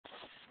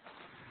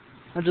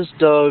I just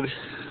dug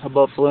a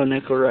buffalo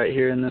nickel right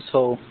here in this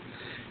hole,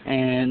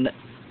 and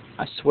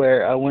I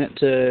swear I went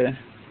to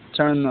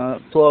turn the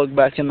plug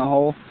back in the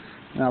hole,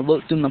 and I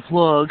looked in the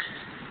plug,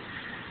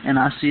 and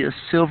I see a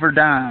silver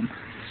dime.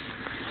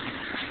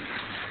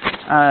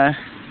 I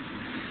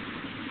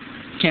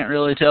can't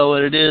really tell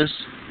what it is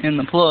in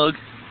the plug,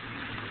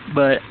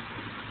 but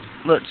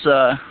let's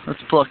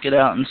pluck it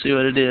out and see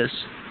what it is.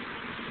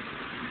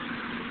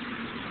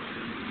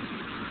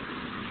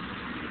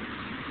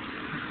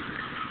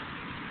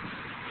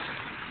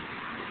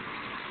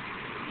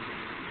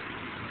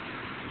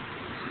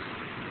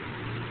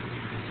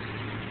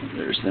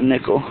 There's the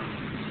nickel.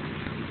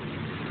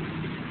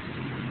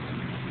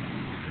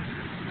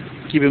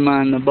 Keep in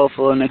mind the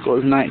buffalo nickel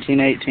is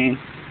 1918.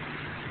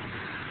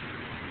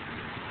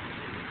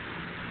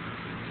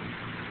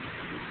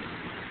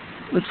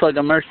 Looks like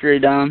a mercury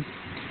dime.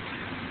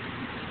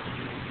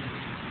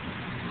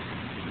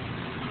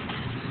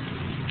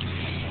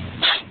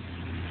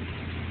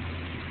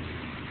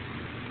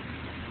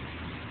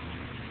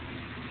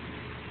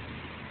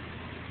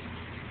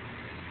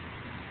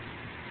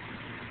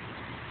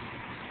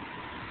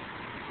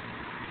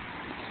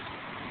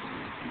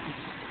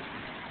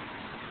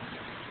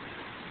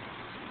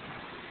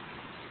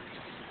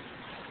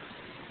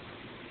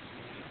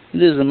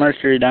 It is a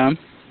mercury dime.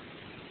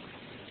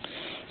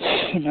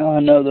 Now I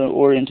know the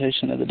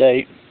orientation of the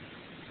date.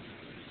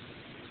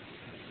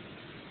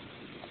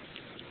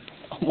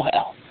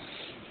 Wow.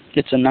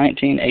 It's a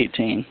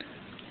 1918.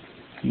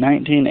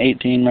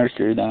 1918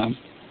 mercury dime.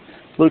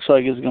 Looks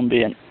like it's going to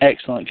be in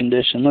excellent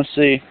condition. Let's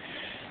see.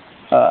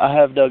 I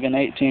have dug an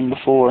 18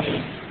 before.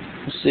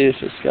 Let's see if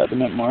it's got the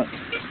mint mark.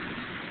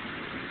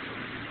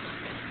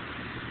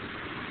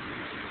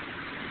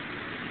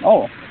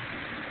 Oh.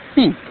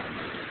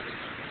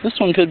 This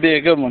one could be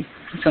a good one.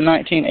 It's a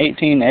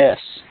 1918S.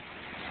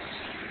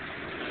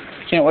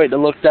 Can't wait to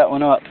look that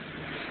one up.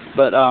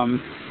 But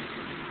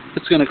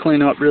it's going to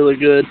clean up really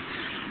good.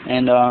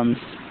 And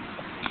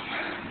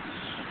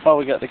while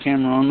we got the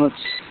camera on, let's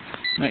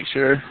make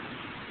sure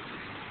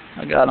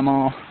I got them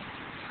all.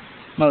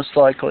 Most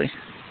likely.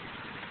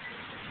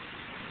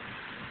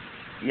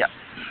 Yep.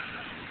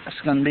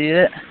 That's going to be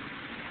it.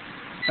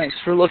 Thanks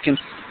for looking.